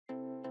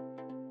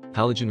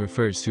Halogen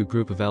refers to a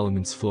group of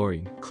elements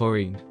fluorine,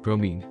 chlorine,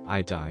 bromine,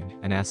 iodine,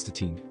 and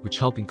astatine, which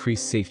help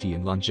increase safety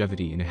and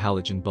longevity in a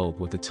halogen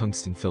bulb with a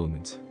tungsten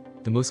filament.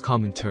 The most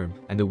common term,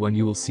 and the one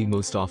you will see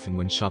most often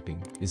when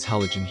shopping, is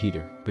halogen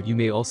heater, but you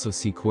may also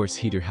see quartz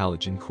heater,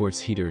 halogen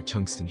quartz heater, or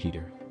tungsten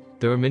heater.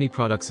 There are many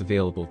products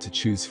available to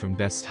choose from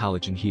best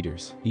halogen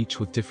heaters, each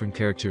with different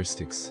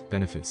characteristics,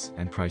 benefits,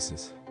 and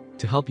prices.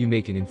 To help you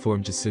make an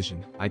informed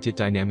decision, I did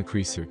dynamic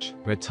research,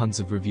 read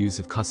tons of reviews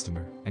of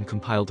customer, and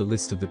compiled a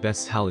list of the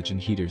best halogen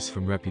heaters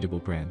from reputable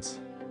brands.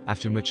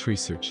 After much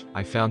research,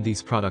 I found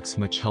these products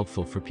much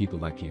helpful for people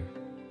like you.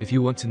 If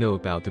you want to know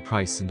about the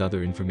price and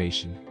other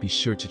information, be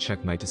sure to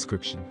check my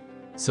description.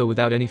 So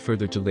without any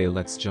further delay,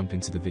 let's jump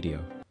into the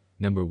video.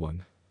 Number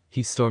 1.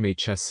 HeatStorm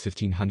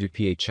HS1500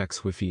 PHX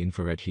Wi-Fi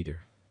Infrared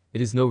Heater. It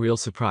is no real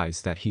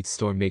surprise that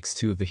HeatStorm makes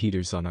 2 of the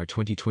heaters on our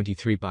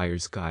 2023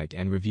 Buyer's Guide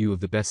and Review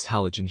of the Best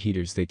Halogen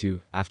Heaters. They do,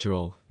 after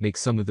all, make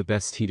some of the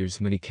best heaters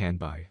money can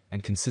buy,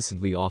 and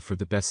consistently offer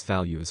the best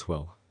value as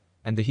well.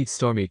 And the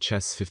HeatStorm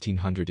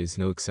HS1500 is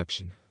no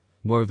exception.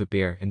 More of a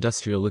bare,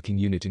 industrial-looking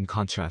unit in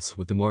contrast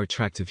with the more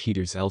attractive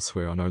heaters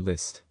elsewhere on our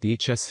list, the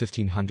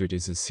HS1500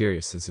 is as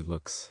serious as it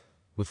looks.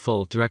 With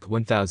full, direct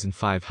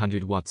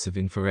 1500 watts of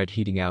infrared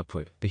heating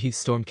output, the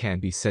HeatStorm can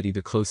be set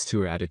either close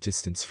to or at a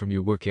distance from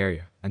your work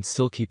area, and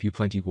still keep you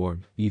plenty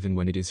warm, even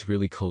when it is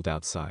really cold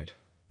outside.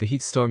 The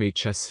HeatStorm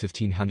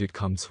HS1500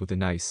 comes with a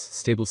nice,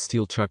 stable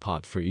steel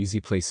tripod for easy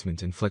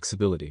placement and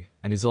flexibility,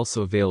 and is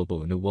also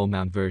available in a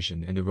wall-mount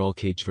version and a roll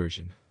cage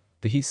version.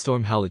 The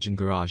HeatStorm Halogen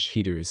Garage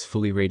Heater is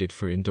fully rated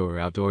for indoor or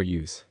outdoor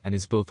use, and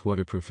is both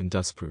waterproof and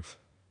dustproof.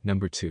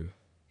 Number 2.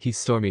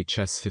 HeatStorm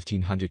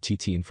HS1500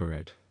 TT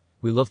Infrared.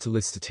 We love to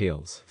list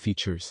details,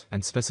 features,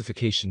 and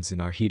specifications in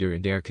our heater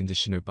and air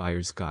conditioner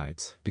buyer's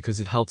guides,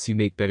 because it helps you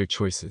make better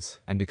choices,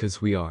 and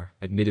because we are,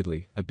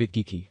 admittedly, a bit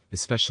geeky,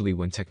 especially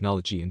when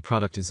technology and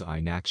product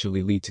design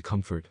actually lead to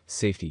comfort,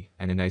 safety,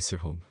 and a nicer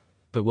home.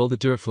 But while the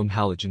Duraflame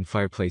Halogen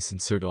Fireplace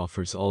Insert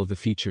offers all of the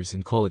features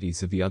and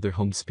qualities of the other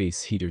home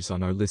space heaters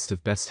on our list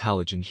of best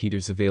halogen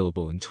heaters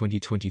available in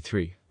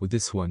 2023, with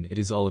this one it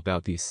is all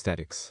about the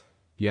aesthetics.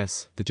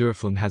 Yes, the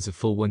Duraflame has a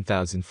full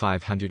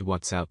 1500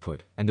 watts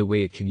output, and the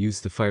way it can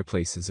use the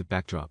fireplace as a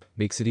backdrop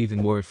makes it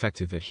even more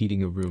effective at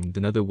heating a room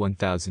than other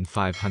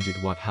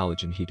 1500 watt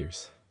halogen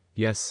heaters.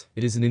 Yes,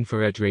 it is an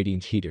infrared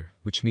radiant heater,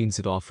 which means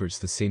it offers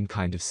the same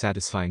kind of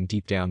satisfying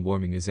deep down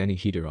warming as any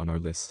heater on our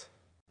list.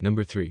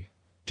 Number 3.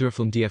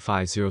 Duraflame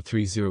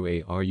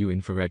DFI030A RU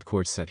Infrared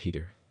Quartz Set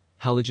Heater.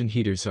 Halogen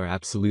heaters are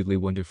absolutely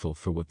wonderful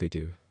for what they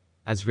do.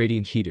 As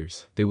radiant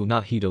heaters, they will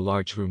not heat a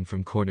large room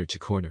from corner to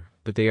corner,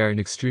 but they are an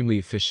extremely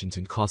efficient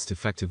and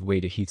cost-effective way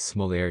to heat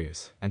small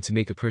areas, and to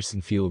make a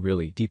person feel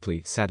really,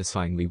 deeply,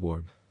 satisfyingly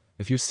warm.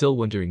 If you're still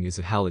wondering, is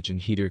a halogen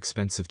heater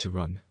expensive to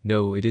run?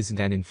 No, it isn't,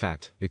 and in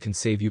fact, it can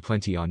save you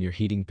plenty on your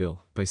heating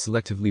bill, by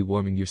selectively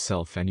warming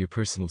yourself and your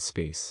personal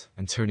space,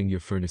 and turning your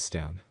furnace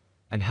down.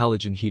 And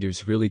halogen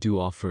heaters really do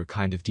offer a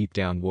kind of deep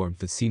down warmth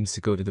that seems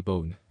to go to the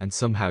bone, and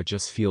somehow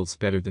just feels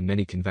better than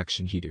many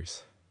convection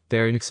heaters. They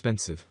are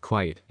inexpensive,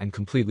 quiet, and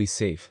completely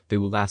safe. They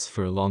will last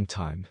for a long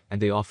time,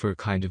 and they offer a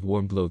kind of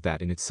warm glow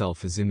that in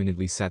itself is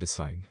eminently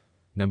satisfying.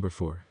 Number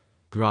 4.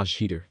 Garage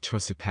Heater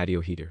Trusted Patio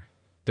Heater.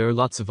 There are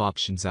lots of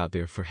options out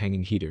there for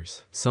hanging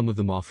heaters, some of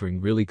them offering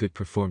really good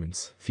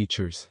performance,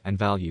 features, and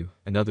value,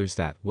 and others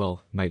that,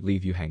 well, might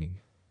leave you hanging.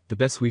 The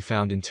best we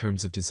found in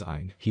terms of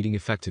design, heating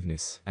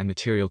effectiveness, and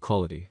material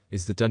quality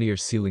is the Dunier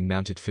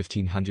ceiling-mounted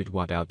 1500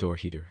 watt outdoor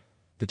heater.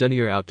 The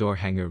Dunier outdoor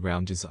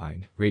hanger-round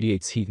design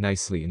radiates heat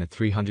nicely in a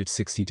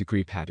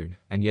 360-degree pattern,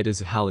 and yet as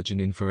a halogen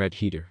infrared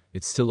heater,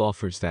 it still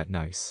offers that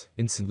nice,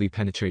 instantly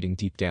penetrating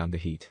deep down the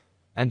heat.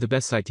 And the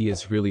best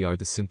ideas really are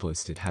the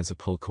simplest. It has a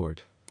pull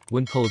cord.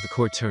 One pull of the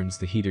cord turns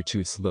the heater to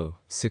its low,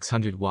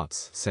 600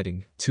 watts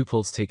setting, 2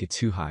 pulls take it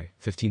to high,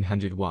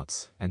 1500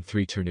 watts, and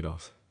 3 turn it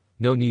off.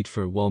 No need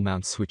for a wall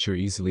mount switch or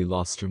easily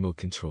lost remote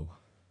control.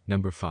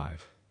 Number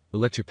 5.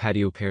 Electric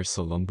Patio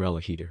Parasol Umbrella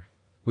Heater.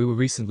 We were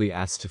recently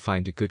asked to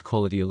find a good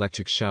quality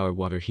electric shower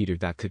water heater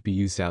that could be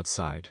used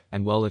outside,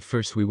 and while at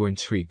first we were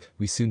intrigued,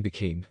 we soon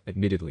became,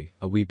 admittedly,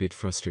 a wee bit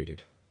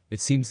frustrated. It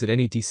seems that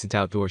any decent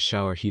outdoor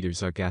shower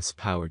heaters are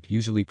gas-powered,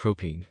 usually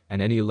propane,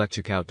 and any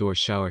electric outdoor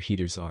shower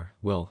heaters are,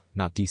 well,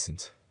 not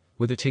decent.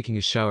 Whether taking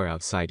a shower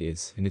outside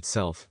is, in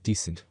itself,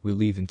 decent, we'll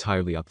leave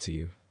entirely up to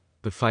you.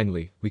 But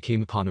finally, we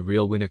came upon a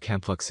real winner: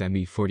 Camplux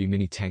ME40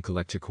 Mini Tank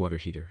Electric Water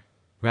Heater.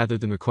 Rather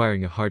than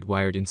requiring a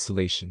hardwired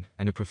installation,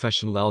 and a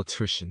professional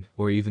electrician,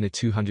 or even a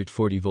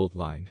 240-volt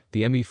line,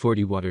 the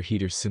ME40 water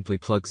heater simply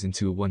plugs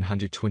into a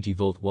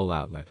 120-volt wall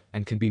outlet,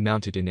 and can be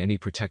mounted in any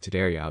protected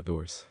area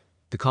outdoors.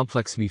 The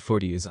Complex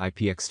ME40 is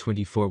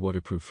IPX24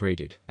 waterproof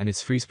rated, and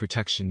its freeze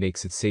protection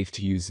makes it safe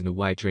to use in a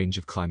wide range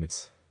of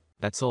climates.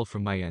 That's all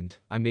from my end.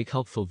 I make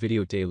helpful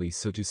video daily,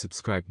 so do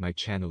subscribe my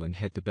channel and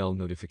hit the bell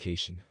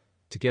notification.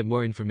 To get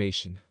more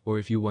information, or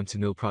if you want to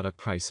know product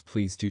price,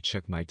 please do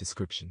check my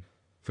description.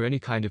 For any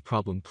kind of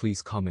problem,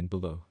 please comment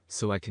below,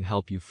 so I can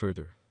help you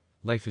further.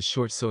 Life is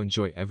short, so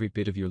enjoy every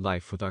bit of your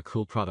life with our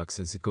cool products,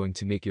 as it's going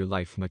to make your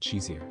life much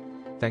easier.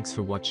 Thanks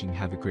for watching,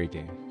 have a great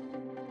day.